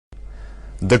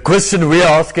The question we're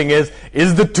asking is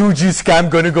the 2G scam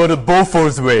going to go to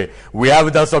Bofor's way? We have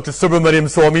with us Dr. Subramanian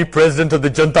Swamy, President of the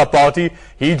Janata Party.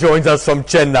 He joins us from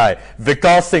Chennai.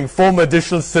 Vikas Singh, former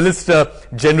Additional Solicitor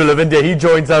General of India. He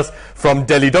joins us from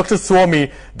Delhi. Dr.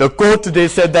 Swamy, the court today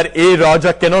said that A.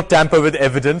 Raja cannot tamper with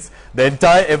evidence. The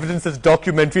entire evidence is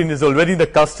documentary and is already in the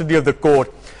custody of the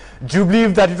court. Do you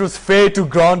believe that it was fair to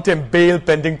grant him bail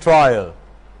pending trial?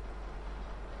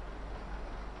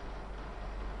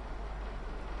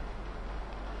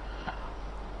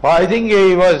 Well, I think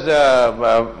he was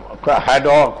had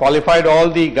qualified all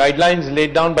the guidelines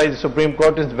laid down by the Supreme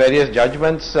Court in various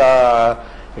judgments.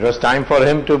 It was time for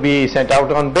him to be sent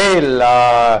out on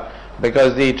bail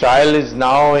because the trial is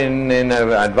now in an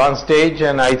advanced stage,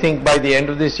 and I think by the end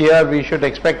of this year we should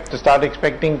start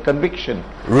expecting conviction.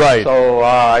 Right. So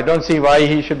I don't see why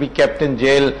he should be kept in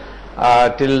jail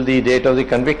till the date of the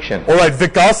conviction. All right,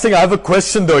 Vikas Singh, I have a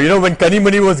question though. You know, when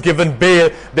Kanimani was given bail,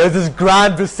 there's this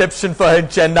grand reception for her in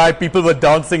Chennai. People were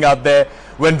dancing out there.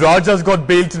 When Raja's got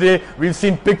bail today, we've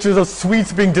seen pictures of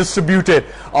sweets being distributed.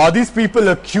 Are these people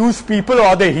accused people or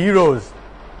are they heroes?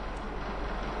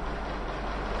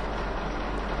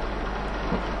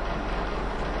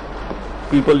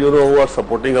 People, you know, who are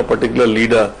supporting a particular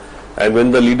leader, and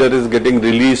when the leader is getting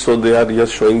released, so they are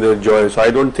just showing their joy. So I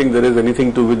don't think there is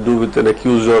anything to do with an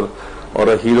accuser or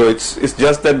a hero. It's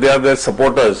just that they are their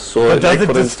supporters. So but does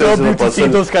it disturb you to see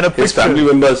those kind of pictures? His family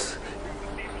members.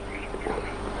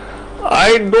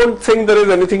 I don't think there is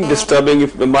anything disturbing.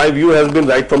 If my view has been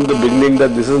right from the beginning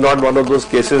that this is not one of those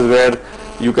cases where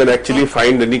you can actually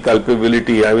find any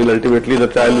culpability. I mean, ultimately the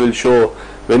trial will show.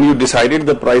 When you decided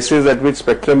the prices at which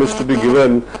spectrum is to be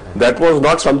given, that was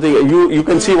not something, you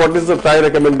can see what is the trial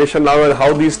recommendation now and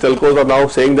how these telcos are now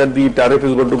saying that the tariff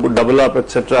is going to double up,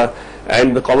 etc.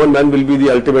 And the common man will be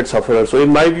the ultimate sufferer. So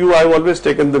in my view, I've always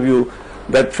taken the view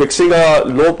that fixing a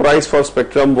low price for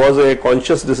spectrum was a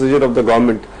conscious decision of the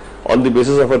government on the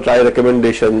basis of a trial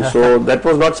recommendation. So that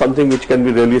was not something which can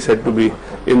be really said to be,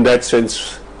 in that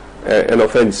sense, an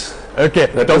offence. Okay,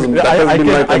 I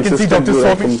can see Dr.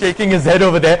 Swamy shaking his head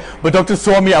over there. But Dr.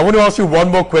 Swamy, I want to ask you one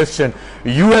more question.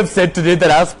 You have said today that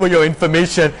as per your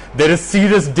information, there is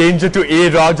serious danger to A.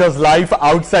 Raja's life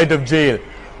outside of jail.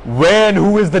 Where and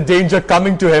who is the danger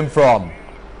coming to him from?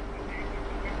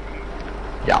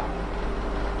 Yeah.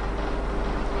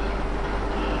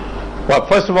 Well,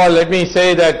 first of all, let me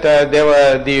say that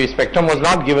the spectrum was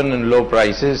not given in low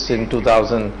prices in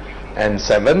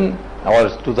 2007 or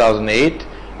 2008.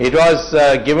 It was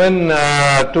given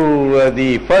to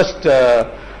the first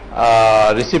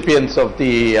recipients of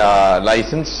the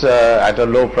license at a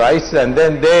low price, and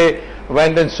then they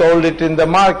went and sold it in the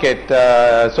market.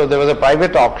 So there was a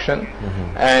private auction,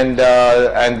 and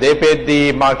they paid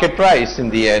the market price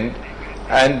in the end.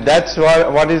 And that's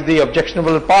what is the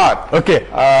objectionable part. Okay,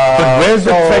 but where's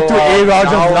the threat to A.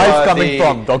 Raja's life coming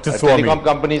from, Dr. Swamy? Telecom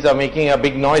companies are making a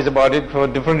big noise about it for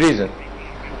different reasons.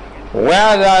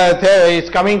 Well, it's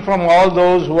coming from all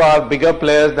those who are bigger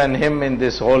players than him in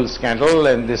this whole scandal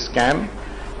and this scam.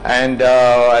 And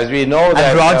as we know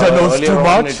that Raja knows earlier too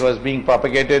on much. it was being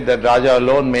propagated that Raja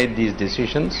alone made these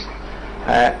decisions.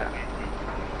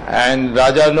 And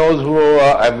Raja knows who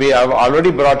we have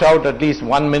already brought out at least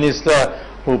one minister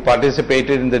who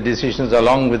participated in the decisions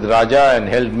along with Raja and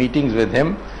held meetings with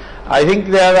him. I think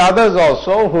there are others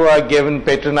also who are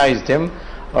patronized him.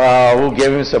 Who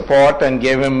gave him support and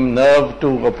gave him nerve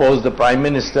to oppose the Prime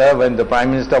Minister when the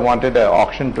Prime Minister wanted an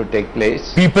auction to take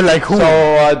place. People like who?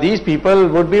 So these people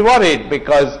would be worried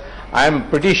because I'm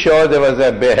pretty sure there was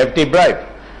a hefty bribe.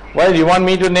 Well, you want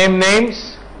me to name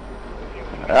names?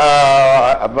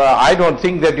 I don't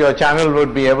think that your channel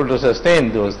would be able to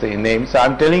sustain those names.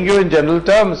 I'm telling you in general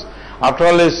terms. After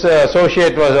all, his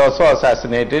associate was also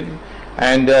assassinated.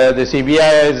 And the CBI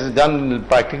has done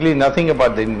practically nothing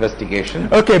about the investigation.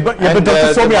 Okay, but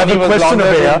Dr. Swamy, I have a question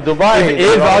over here.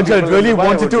 If A. Raja really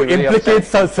wanted to implicate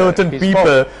certain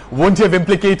people, wouldn't he have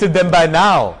implicated them by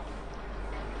now?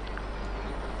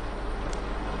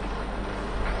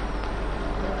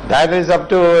 That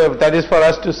is for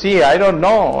us to see. I don't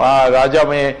know. Raja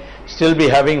may still be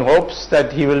having hopes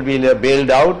that he will be bailed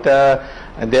out.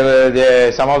 And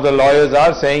some of the lawyers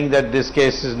are saying that this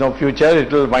case is no future,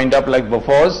 it will wind up like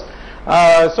Bofor's.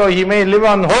 So he may live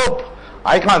on hope,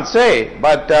 I can't say,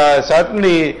 but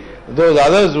certainly those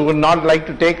others would not like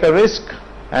to take a risk,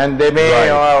 and they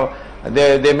may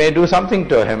they may do something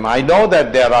to him. I know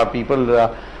that there are people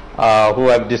who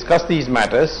have discussed these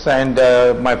matters, and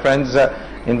my friends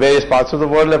in various parts of the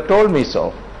world have told me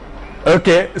so.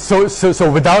 Okay,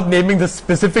 so without naming the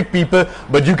specific people,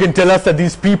 but you can tell us that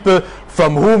these people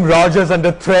from whom Raja is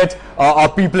under threat are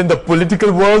people in the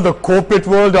political world, the corporate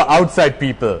world, or outside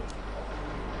people?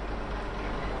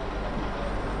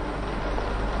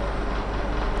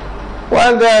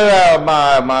 Well, there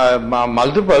are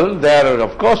multiple. There are,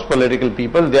 of course, political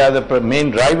people. They are the main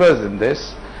drivers in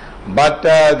this. But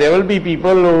there will be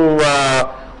people who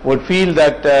would feel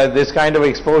that this kind of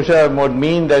exposure would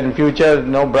mean that in future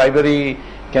no bribery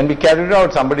can be carried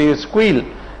out. Somebody will squeal.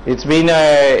 It's been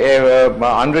a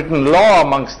unwritten law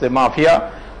amongst the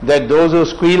mafia that those who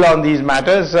squeal on these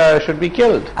matters should be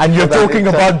killed. And you're talking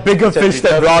about bigger fish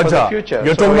than Raja.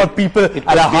 You're talking about people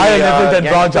at a higher level than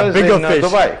Raja, bigger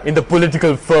fish in the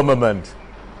political firmament.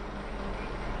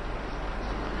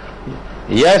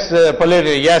 Yes,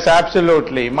 yes,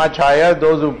 absolutely, much higher.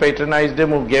 Those who patronized him,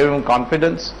 who gave him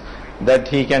confidence that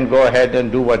he can go ahead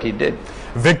and do what he did.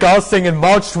 Vikas Singh, in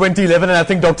March 2011, and I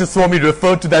think Dr. Swamy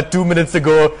referred to that 2 minutes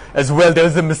ago as well, there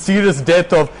was a mysterious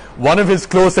death of one of his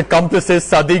close accomplices,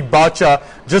 Sadiq Bacha,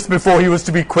 just before he was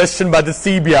to be questioned by the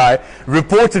CBI.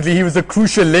 Reportedly, he was a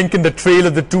crucial link in the trail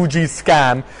of the 2G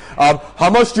scam. How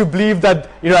much do you believe that,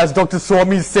 as Dr.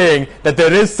 Swamy is saying, that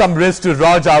there is some risk to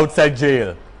Raj outside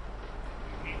jail?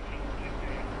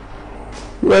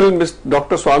 Well,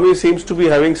 Dr. Swamy seems to be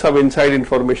having some inside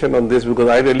information on this, because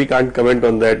I really can't comment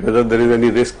on that, whether there is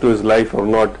any risk to his life or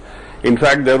not. In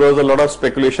fact, there was a lot of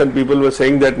speculation. People were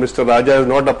saying that Mr. Raja is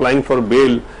not applying for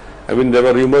bail. I mean, there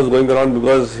were rumors going around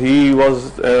because he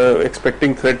was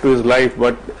expecting threat to his life,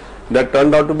 but that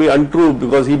turned out to be untrue,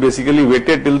 because he basically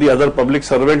waited till the other public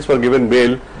servants were given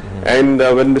bail. And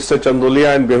when Mr.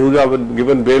 Chandolia and Behuja were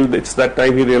given bail, it's that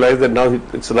time he realized that now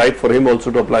it's right for him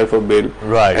also to apply for bail.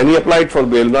 Right. And he applied for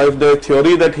bail. Now, if the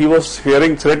theory that he was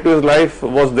fearing threat to his life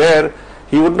was there,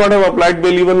 he would not have applied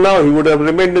bail even now. He would have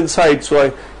remained inside.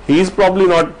 So he is probably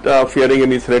not fearing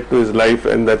any threat to his life,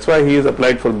 and that's why he has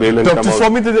applied for bail and Dr. come out.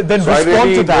 Swamy, then So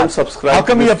respond to that. How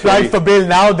come he applied theory. for bail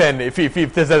now then, if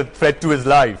there's a threat to his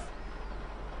life?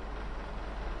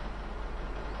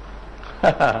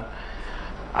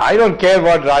 I don't care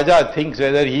what Raja thinks,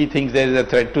 whether he thinks there is a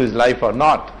threat to his life or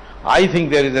not. I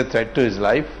think there is a threat to his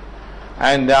life,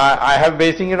 and I have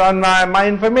basing it on my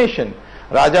information.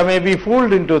 Raja may be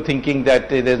fooled into thinking that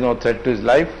there is no threat to his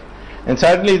life, and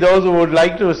certainly those who would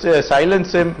like to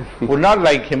silence him would not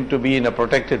like him to be in a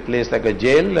protected place like a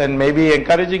jail, and maybe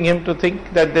encouraging him to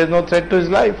think that there is no threat to his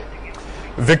life.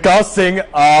 Vikas Singh,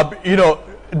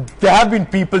 there have been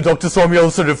people, Dr. Swamy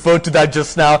also referred to that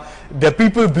just now, there are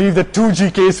people who believe the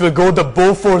 2G case will go the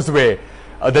Bofors way.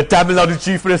 The Tamil Nadu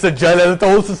Chief Minister Jayalalitha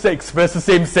also expressed the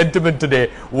same sentiment today.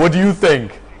 What do you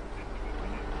think?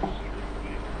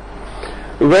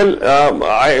 Well,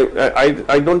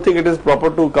 I don't think it is proper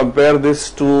to compare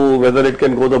this to whether it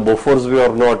can go the Bofors way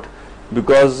or not,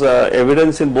 because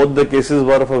evidence in both the cases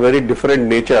were of a very different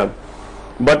nature.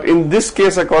 But in this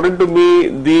case, according to me,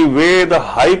 the way the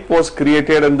hype was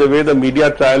created and the way the media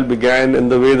trial began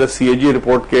and the way the CAG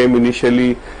report came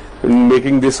initially,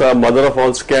 making this a mother of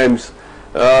all scams,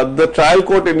 the trial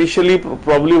court initially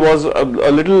probably was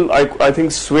a little, I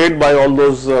think, swayed by all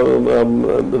those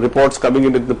reports coming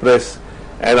in the press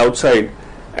and outside,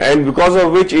 and because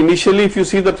of which initially, if you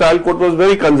see, the trial court was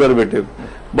very conservative.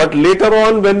 But later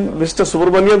on, when Mr.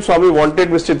 Subramanian Swamy wanted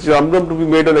Mr. Chidambaram to be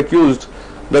made an accused,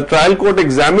 the trial court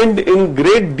examined in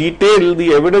great detail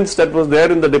the evidence that was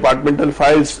there in the departmental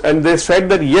files, and they said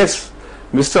that yes,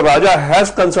 Mr. Raja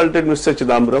has consulted Mr.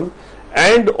 Chidambaram,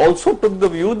 and also took the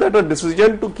view that a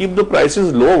decision to keep the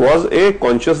prices low was a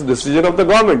conscious decision of the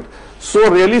government. So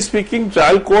really speaking,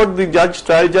 trial court, the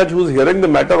trial judge who is hearing the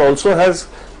matter also has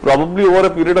probably over a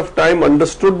period of time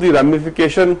understood the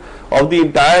ramification of the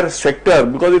entire sector,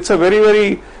 because it's a very,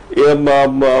 very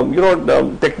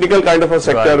technical kind of a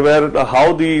sector, where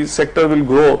how the sector will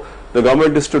grow, the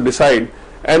government is to decide.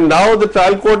 And now the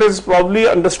trial court is probably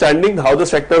understanding how the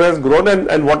sector has grown,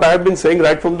 and what I have been saying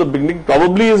right from the beginning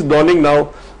probably is dawning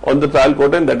now on the trial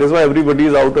court, and that is why everybody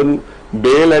is out on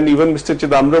bail. And even Mr.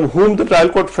 Chidambaram, whom the trial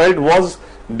court felt was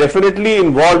definitely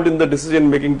involved in the decision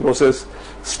making process,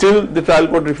 still the trial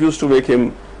court refused to make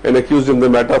him an accused in the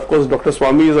matter. Of course, Dr.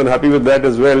 Swamy is unhappy with that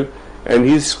as well, and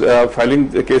he's filing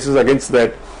the cases against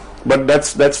that. But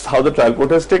that's how the trial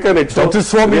court has taken it. Dr.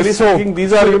 Swamy, really speaking,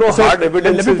 these are hard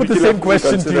evidences. Let me put the same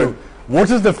question to you. What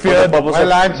is the fear?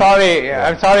 Well, I'm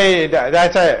sorry.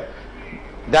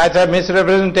 That's a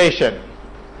misrepresentation.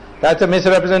 That's a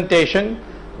misrepresentation.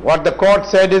 What the court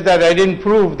said is that I didn't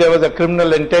prove there was a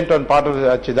criminal intent on part of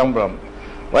Chidambaram.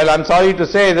 Well, I'm sorry to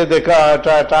say that the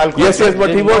trial court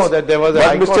didn't know that there was a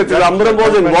Mr. Chidambaram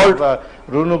was involved.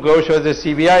 Runu Ghosh was the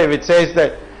CBI, which says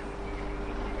that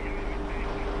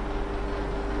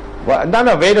Well,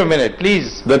 no, wait a minute,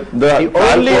 please. The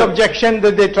only objection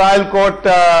that the trial court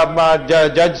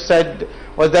judge said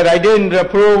was that I didn't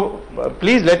approve.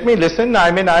 Please let me listen.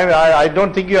 I mean, I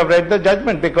don't think you have read the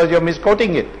judgment because you're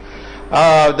misquoting it.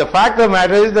 The fact of the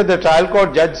matter is that the trial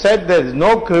court judge said there is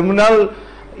no criminal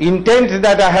intent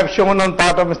that I have shown on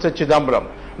part of Mr. Chidambaram.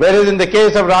 Whereas in the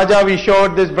case of Raja, we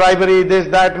showed this bribery, this,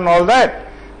 that, and all that.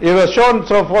 It was shown,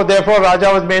 so therefore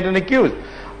Raja was made an accused.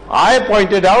 I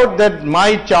pointed out that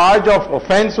my charge of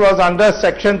offence was under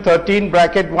section 13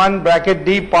 bracket 1 bracket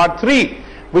D part 3,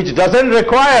 which doesn't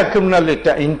require criminal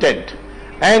intent.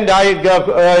 And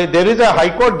there is a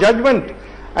High Court judgment,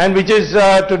 and which is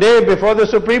today before the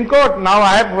Supreme Court. Now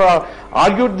I have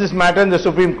argued this matter in the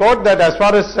Supreme Court that as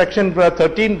far as section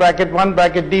 13 bracket 1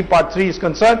 bracket D part 3 is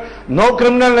concerned, no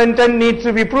criminal intent needs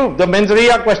to be proved. The mens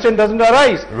rea question doesn't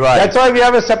arise. Right. That's why we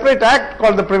have a separate act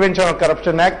called the Prevention of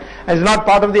Corruption Act, and it's not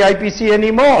part of the IPC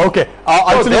anymore. Okay.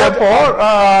 So therefore,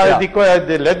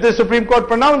 let the Supreme Court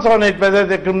pronounce on it whether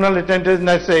the criminal intent is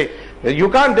necessary.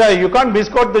 You can't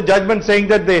misquote the judgment saying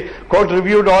that the court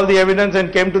reviewed all the evidence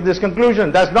and came to this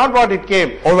conclusion. That's not what it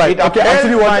came. All right. Okay.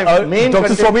 Actually,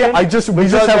 Dr. Swamy, we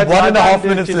just have 1.5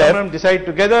 minutes left. Decide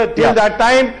together. Till that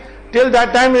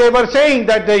time, they were saying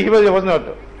that he was not.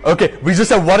 Okay, we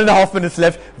just have 1.5 minutes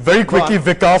left. Very quickly,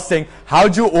 Vikas Singh, how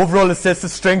do you overall assess the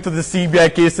strength of the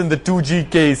CBI case and the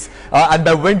 2G case, and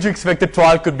by when do you expect the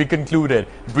trial could be concluded?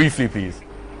 Briefly, please.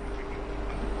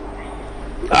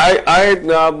 I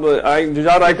can't really take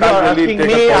a call on that.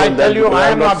 I tell you, I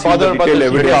am not bothered about the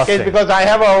CBI case because I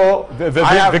have a...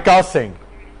 Vikas Singh.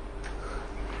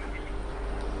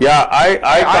 Yeah, I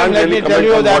can't really comment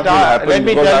on what will happen. Let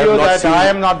me tell you that I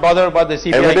am not bothered about the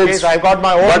CBI case. I've got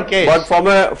my own case. But from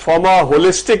a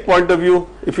holistic point of view,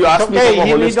 if you ask me from a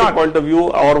holistic point of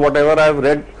view, or whatever I have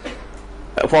read,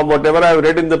 from whatever I have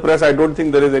read in the press, I don't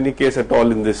think there is any case at all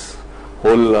in this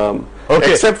whole...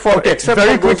 Except for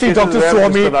very quickly, Dr.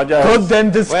 Swamy, could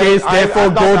then this case therefore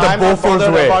go the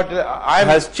Bofors way?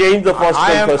 Has changed the first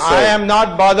and first. I am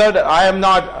not bothered. I am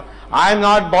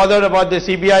not bothered about the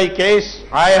CBI case.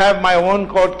 I have my own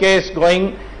court case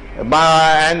going, and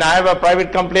I have a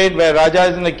private complaint where Raja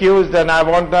is an accused, and I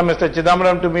want Mr.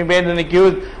 Chidambaram to be made an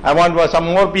accused. I want some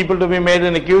more people to be made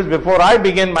an accused before I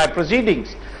begin my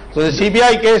proceedings. So the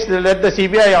CBI case, let the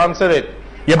CBI answer it.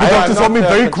 Yeah, but Dr. Swamy,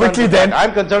 very quickly then,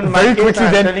 I'm concerned with my case,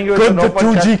 could the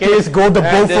 2G case go the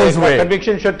Bofors way?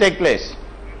 Conviction should take place.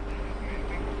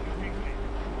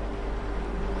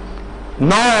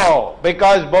 No,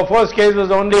 because Bofors case was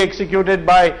only executed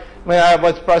by,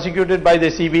 was prosecuted by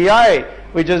the CBI,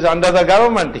 which is under the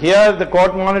government. Here the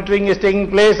court monitoring is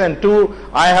taking place, and two,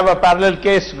 I have a parallel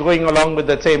case going along with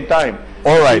the same time.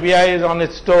 All right. CBI is on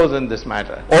its toes in this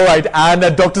matter. All right, and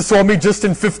Dr. Swamy, just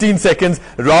in 15 seconds,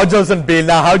 Raja's on bail.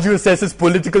 Now, how do you assess his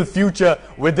political future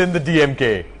within the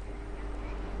DMK?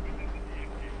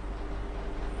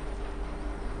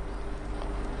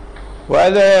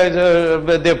 Well,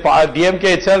 the DMK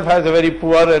itself has a very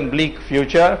poor and bleak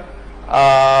future.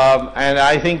 And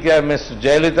I think Ms.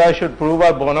 Jayalalitha should prove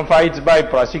her bona fides by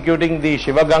prosecuting the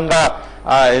Shivaganga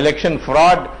election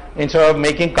fraud, instead of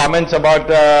making comments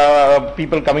about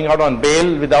people coming out on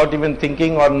bail without even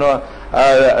thinking or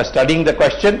studying the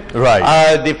question.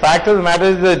 Right. The fact of the matter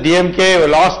is the DMK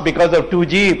lost because of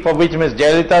 2G, for which Ms.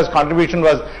 Jayalalitha's contribution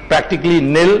was practically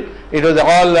nil. It was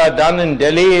all done in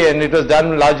Delhi, and it was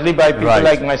done largely by people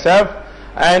like myself.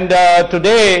 And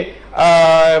today,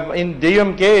 in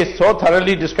DMK is so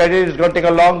thoroughly discredited, it's going to take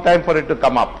a long time for it to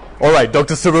come up. All right,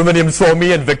 Dr. Subramanian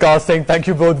Swamy and Vikas Singh, thank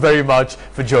you both very much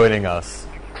for joining us.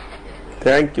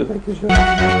 Thank you,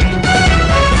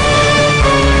 sir.